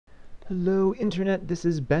Hello Internet, this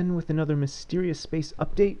is Ben with another Mysterious Space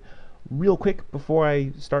update. Real quick before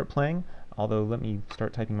I start playing, although let me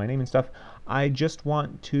start typing my name and stuff, I just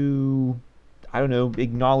want to, I don't know,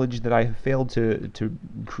 acknowledge that I have failed to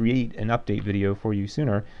create an update video for you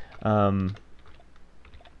sooner. I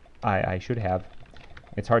should have.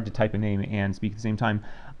 It's hard to type a name and speak at the same time.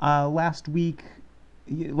 Last week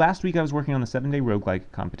I was working on the 7-day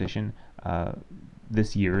roguelike competition.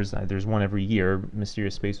 This year's. There's one every year.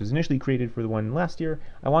 Mysterious Space was initially created for the one last year.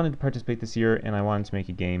 I wanted to participate this year, and I wanted to make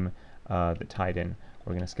a game that tied in.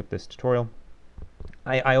 We're going to skip this tutorial.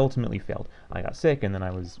 I ultimately failed. I got sick, and then I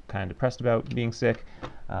was kind of depressed about being sick,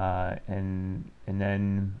 and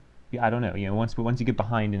then yeah, I don't know. Once you get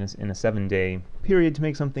behind in a 7-day period to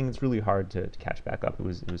make something, it's really hard to catch back up. It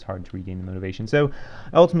was hard to regain the motivation. So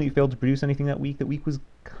I ultimately failed to produce anything that week. That week was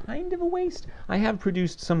kind of a waste. I have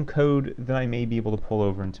produced some code that I may be able to pull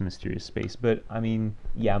over into Mysterious Space, but I mean,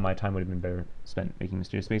 yeah, my time would have been better spent making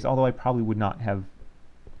Mysterious Space. Although I probably would not have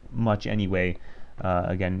much anyway.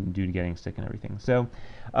 Again, due to getting sick and everything. So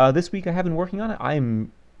this week I have been working on it.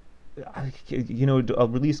 A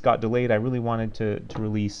release got delayed. I really wanted to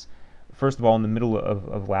release, first of all, in the middle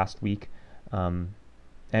of last week,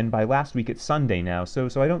 and by last week it's Sunday now, so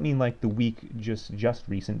I don't mean like the week just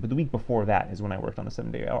recent, but the week before that is when I worked on the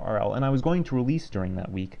 7-day RL, and I was going to release during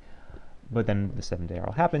that week, but then the 7-day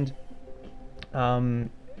RL happened. Let me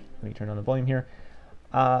turn on the volume here.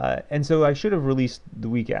 And so I should have released the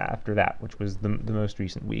week after that, which was the most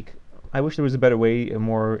recent week. I wish there was a better way, a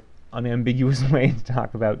more unambiguous way to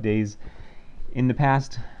talk about days in the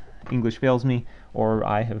past. English fails me, or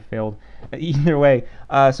I have failed. Either way,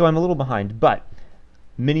 so I'm a little behind, but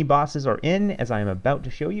mini bosses are in, as I am about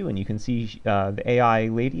to show you, and you can see the AI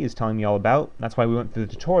lady is telling me all about. That's why we went through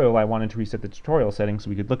the tutorial. I wanted to reset the tutorial settings so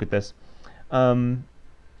we could look at this. And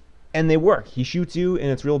they work. He shoots you, and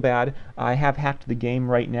it's real bad. I have hacked the game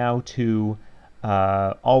right now to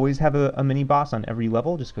always have a mini boss on every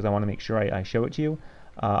level, just because I want to make sure I show it to you.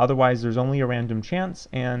 Otherwise, there's only a random chance,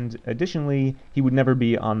 and additionally, he would never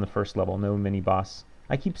be on the first level, no mini-boss.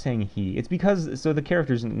 I keep saying he. It's because, so the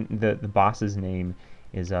character's, the boss's name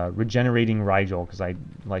is Regenerating Rigel, because I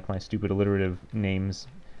like my stupid alliterative names.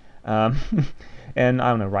 And I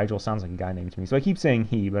don't know, Rigel sounds like a guy name to me, so I keep saying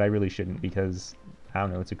he, but I really shouldn't, because, I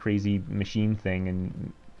don't know, it's a crazy machine thing,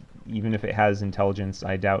 and even if it has intelligence,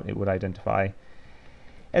 I doubt it would identify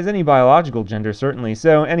as any biological gender, certainly.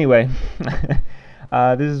 So, anyway...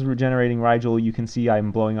 this is Regenerating Rigel. You can see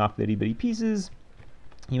I'm blowing off the itty-bitty pieces.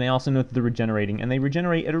 You may also note that they're regenerating, and they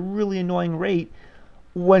regenerate at a really annoying rate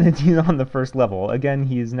when it's on the first level. Again,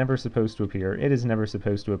 he is never supposed to appear. It is never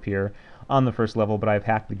supposed to appear on the first level, but I've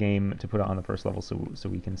hacked the game to put it on the first level so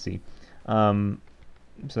we can see. So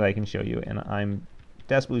that I can show you, and I'm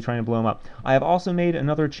desperately trying to blow him up. I have also made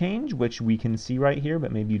another change, which we can see right here,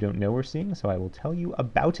 but maybe you don't know we're seeing, so I will tell you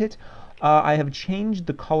about it. I have changed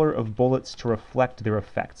the color of bullets to reflect their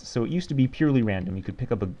effects. So it used to be purely random. You could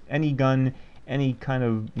pick up any gun, any kind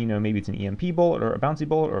of, maybe it's an EMP bullet or a bouncy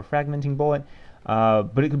bullet or a fragmenting bullet,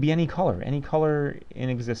 but it could be any color in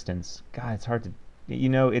existence. God, it's hard to,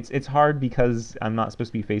 it's hard because I'm not supposed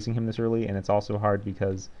to be facing him this early, and it's also hard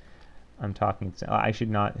because I'm talking, I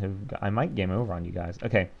should not have, I might game over on you guys.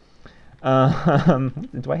 Okay. Do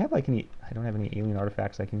I have like I don't have any alien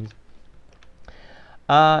artifacts I can use.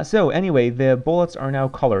 So anyway, the bullets are now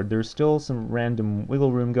colored. There's still some random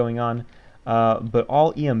wiggle room going on, but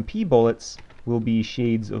all EMP bullets will be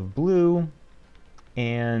shades of blue,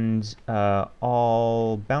 and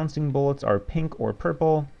all bouncing bullets are pink or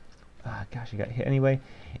purple. Gosh, I got hit anyway.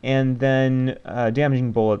 And then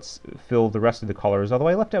damaging bullets fill the rest of the colors, although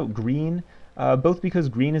I left out green, both because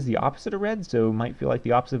green is the opposite of red, so it might feel like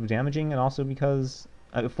the opposite of damaging, and also because,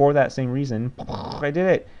 for that same reason, I did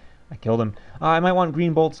it. I killed him. I might want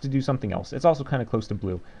green bullets to do something else. It's also kind of close to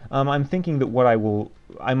blue. I'm thinking that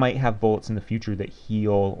I might have bullets in the future that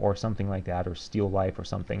heal or something like that, or steal life or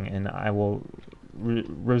something, and I will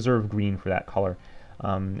reserve green for that color.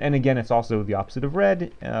 And again, it's also the opposite of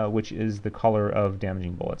red, which is the color of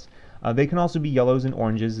damaging bullets. They can also be yellows and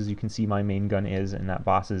oranges, as you can see my main gun is, and that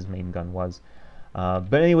boss's main gun was.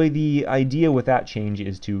 But anyway, the idea with that change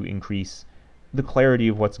is to increase the clarity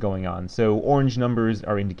of what's going on. So orange numbers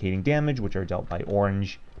are indicating damage, which are dealt by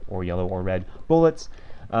orange or yellow or red bullets,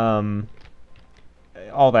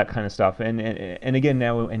 all that kind of stuff. And again,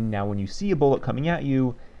 now when you see a bullet coming at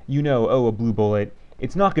you, oh, a blue bullet.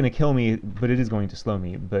 It's not going to kill me, but it is going to slow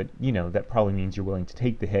me. But that probably means you're willing to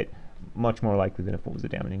take the hit, much more likely than if it was a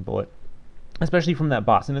damaging bullet. especially from that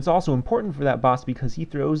boss. And it's also important for that boss because he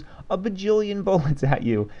throws a bajillion bullets at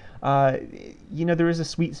you. You know, there is a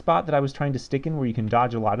sweet spot that I was trying to stick in where you can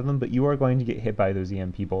dodge a lot of them, but you are going to get hit by those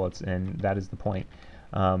EMP bullets, and that is the point.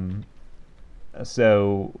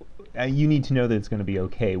 So you need to know that it's going to be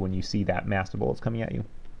okay when you see that mass of bullets coming at you.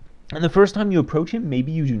 And the first time you approach him,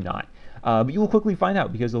 maybe you do not. But you will quickly find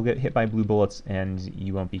out because you'll get hit by blue bullets and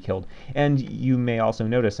you won't be killed. And you may also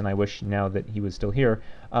notice, and I wish now that he was still here,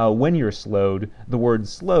 when you're slowed, the word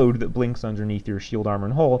slowed that blinks underneath your shield, armor,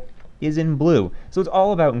 and hull is in blue. So it's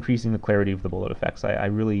all about increasing the clarity of the bullet effects. I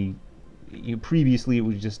really... previously it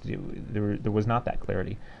was just... there was not that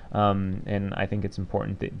clarity. And I think it's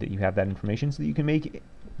important that you have that information so that you can make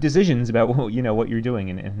decisions about you know, what you're doing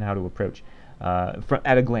and how to approach.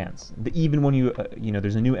 At a glance, even when you you know,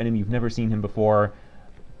 there's a new enemy, you've never seen him before,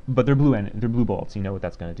 but they're blue bullets. You know what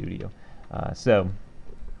that's going to do to you. I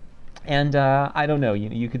don't know.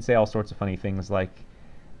 You could say all sorts of funny things like,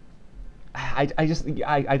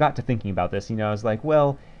 I got to thinking about this. You know, I was like,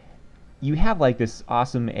 well, you have like this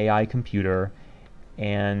awesome AI computer,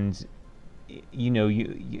 and you know,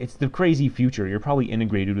 it's the crazy future. You're probably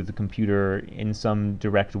integrated with the computer in some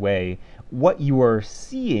direct way. What you are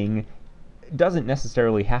seeing doesn't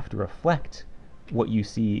necessarily have to reflect what you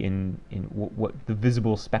see in what the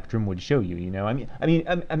visible spectrum would show you. You know, I mean,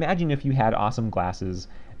 imagine if you had awesome glasses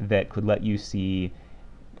that could let you see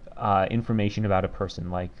information about a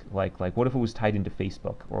person, like what if it was tied into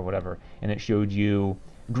Facebook or whatever, and it showed you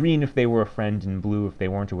green if they were a friend and blue if they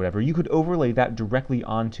weren't or whatever. You could overlay that directly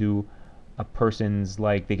onto a person's,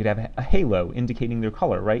 like, they could have a halo indicating their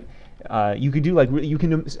color, right? You could do, like, you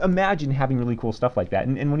can imagine having really cool stuff like that.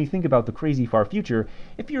 And when you think about the crazy far future,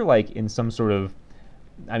 if you're, like, in some sort of,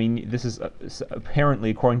 I mean, this is apparently,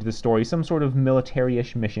 according to the story, some sort of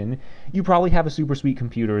military-ish mission, you probably have a super sweet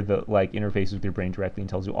computer that, like, interfaces with your brain directly and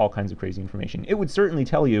tells you all kinds of crazy information. It would certainly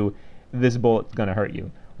tell you this bullet's going to hurt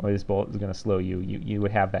you, or this bullet is going to slow you. You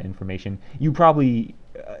would have that information. You probably...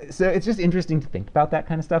 so it's just interesting to think about that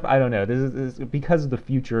kind of stuff. I don't know. This is because of the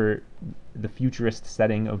futurist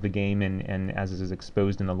setting of the game, and as it is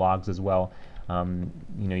exposed in the logs as well. You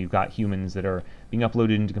know, you've got humans that are being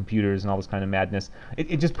uploaded into computers and all this kind of madness.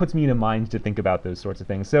 It just puts me in a mind to think about those sorts of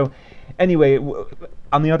things. So anyway,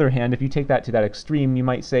 on the other hand, if you take that to that extreme, you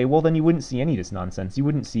might say, well, then you wouldn't see any of this nonsense. You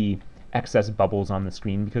wouldn't see excess bubbles on the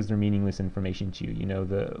screen because they're meaningless information to you. You know,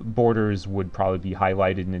 the borders would probably be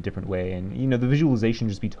highlighted in a different way, and you know, the visualization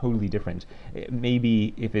would just be totally different.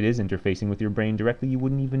 Maybe if it is interfacing with your brain directly, you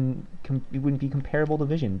wouldn't even it wouldn't be comparable to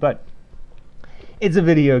vision. But it's a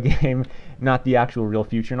video game, not the actual real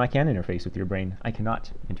future, and I can interface with your brain. I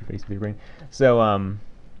cannot interface with your brain. So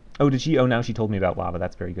oh, did she? Oh, now she told me about lava.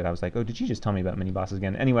 That's very good. I was like, oh, did she just tell me about mini bosses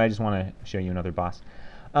again? Anyway, I just want to show you another boss.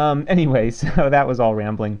 Anyway, so that was all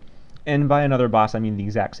rambling. And by another boss, I mean the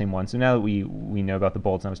exact same one. So now that we know about the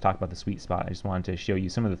bullets and I was talking about the sweet spot, I just wanted to show you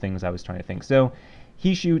some of the things I was trying to think. So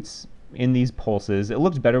he shoots in these pulses. It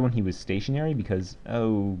looked better when he was stationary because,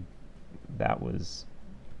 oh, that was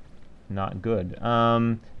not good.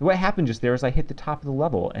 What happened just there is I hit the top of the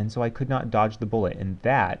level, and so I could not dodge the bullet, and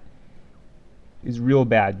that is real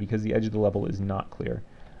bad because the edge of the level is not clear.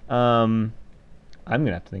 I'm going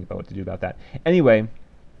to have to think about what to do about that. Anyway...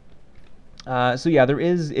 so yeah, there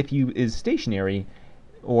is, if you is stationary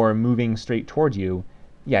or moving straight towards you,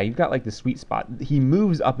 yeah, you've got like the sweet spot. He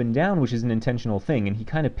moves up and down, which is an intentional thing, and he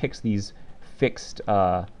kind of picks these fixed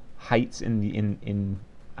heights in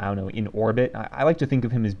I don't know, in orbit. I like to think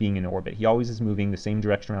of him as being in orbit. He always is moving the same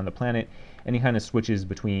direction around the planet, and he kind of switches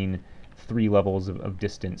between 3 levels of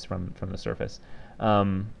distance from the surface.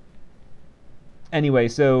 Anyway,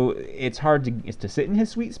 so it's hard to sit in his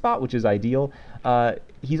sweet spot, which is ideal.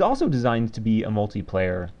 He's also designed to be a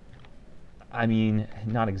multiplayer. I mean,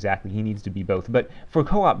 not exactly. He needs to be both. But for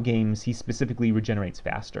co-op games, he specifically regenerates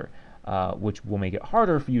faster, which will make it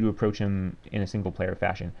harder for you to approach him in a single-player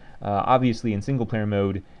fashion. Obviously, in single-player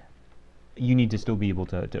mode, you need to still be able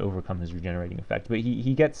to overcome his regenerating effect. But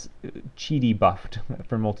he gets cheaty buffed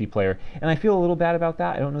for multiplayer, and I feel a little bad about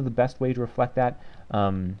that. I don't know the best way to reflect that.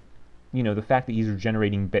 You know, the fact that he's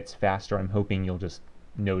regenerating bits faster, I'm hoping you'll just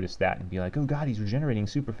notice that and be like, oh god, he's regenerating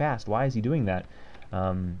super fast. Why is he doing that?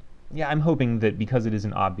 Yeah, I'm hoping that because it is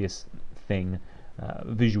an obvious thing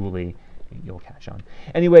visually, you'll catch on.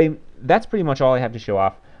 Anyway, that's pretty much all I have to show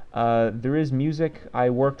off. There is music. I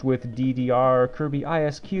worked with DDR Kirby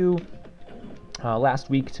ISQ last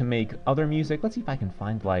week to make other music. Let's see if I can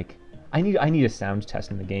find, like... I need a sound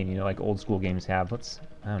test in the game, you know, like old school games have. I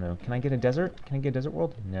don't know, can I get a desert? Can I get a desert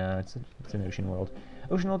world? No, it's an ocean world.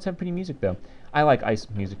 Ocean Worlds have pretty music, though. I like ice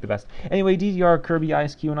music the best. Anyway, DDR, Kirby,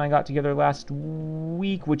 ISQ, and I got together last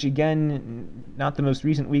week, which again, not the most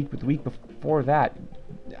recent week, but the week before that.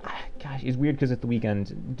 Gosh, it's weird because it's the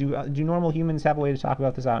weekend. Do normal humans have a way to talk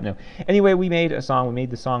about this? I don't know. Anyway, we made a song. We made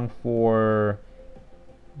the song for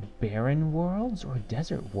Barren Worlds or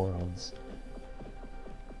Desert Worlds?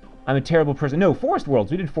 I'm a terrible person. No, Forest Worlds.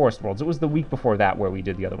 We did Forest Worlds. It was the week before that where we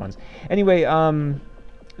did the other ones. Anyway,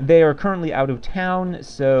 they are currently out of town,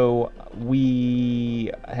 so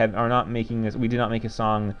we are not making this. We did not make a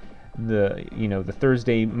song the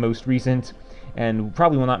Thursday most recent, and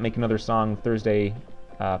probably will not make another song Thursday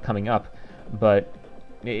coming up. But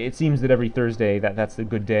it seems that every Thursday that's a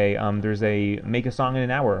good day. There's a make a song in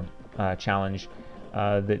an hour challenge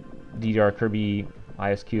that DDR, Kirby,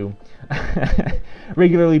 ISQ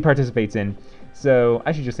regularly participates in. So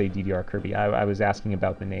I should just say DDR Kirby. I was asking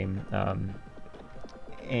about the name,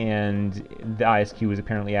 and the ISQ was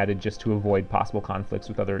apparently added just to avoid possible conflicts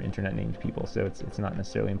with other internet named people, so it's not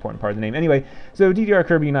necessarily an important part of the name. Anyway, so DDR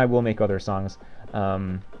Kirby and I will make other songs.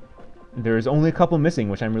 There's only a couple missing,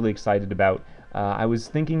 which I'm really excited about. I was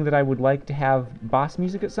thinking that I would like to have boss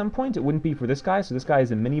music at some point. It wouldn't be for this guy, so this guy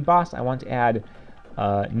is a mini boss. I want to add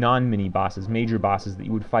non-mini bosses, major bosses that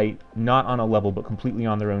you would fight not on a level but completely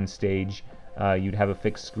on their own stage. You'd have a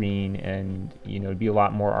fixed screen, and it'd be a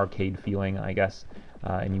lot more arcade feeling, I guess.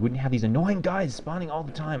 And you wouldn't have these annoying guys spawning all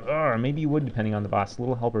the time. Or maybe you would, depending on the boss.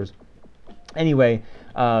 Little helpers. Anyway,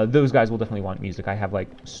 those guys will definitely want music. I have like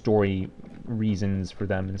story reasons for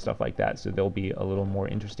them and stuff like that, so they'll be a little more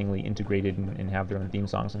interestingly integrated and have their own theme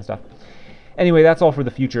songs and stuff. Anyway, that's all for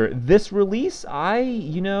the future. This release,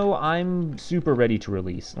 I'm super ready to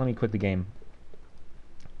release. Let me quit the game.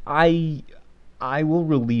 I will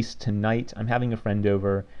release tonight. I'm having a friend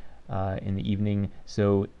over in the evening,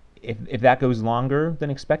 so if that goes longer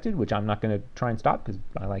than expected, which I'm not going to try and stop because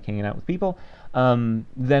I like hanging out with people,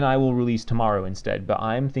 then I will release tomorrow instead. But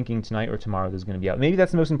I'm thinking tonight or tomorrow this is going to be out. Maybe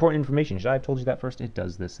that's the most important information. Should I have told you that first? It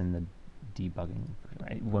does this in the debugging.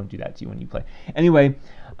 Right? It won't do that to you when you play. Anyway,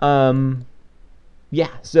 yeah,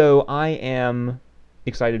 so I am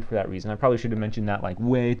excited for that reason. I probably should have mentioned that like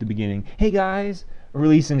way at the beginning. Hey guys,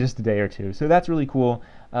 release in just a day or two. So that's really cool.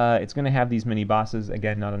 It's going to have these mini bosses,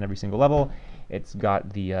 again, not on every single level. It's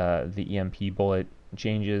got the EMP bullet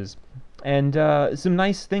changes, and some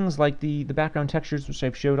nice things like the background textures, which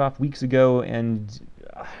I've showed off weeks ago, and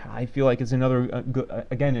I feel like it's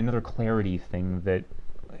another clarity thing that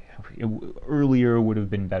earlier would have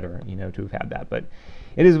been better, to have had that. But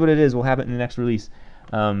it is what it is. We'll have it in the next release.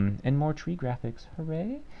 And more tree graphics.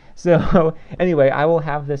 Hooray! So anyway, I will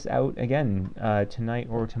have this out again tonight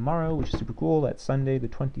or tomorrow, which is super cool. That's Sunday the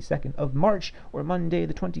 22nd of March or Monday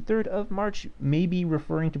the 23rd of March. Maybe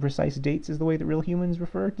referring to precise dates is the way that real humans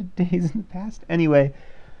refer to days in the past. Anyway,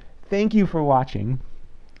 thank you for watching.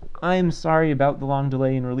 I'm sorry about the long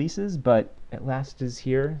delay in releases, but at last is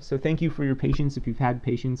here. So thank you for your patience if you've had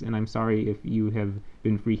patience, and I'm sorry if you have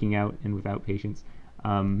been freaking out and without patience.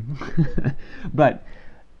 But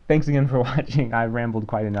thanks again for watching. I rambled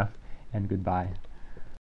quite enough, and goodbye.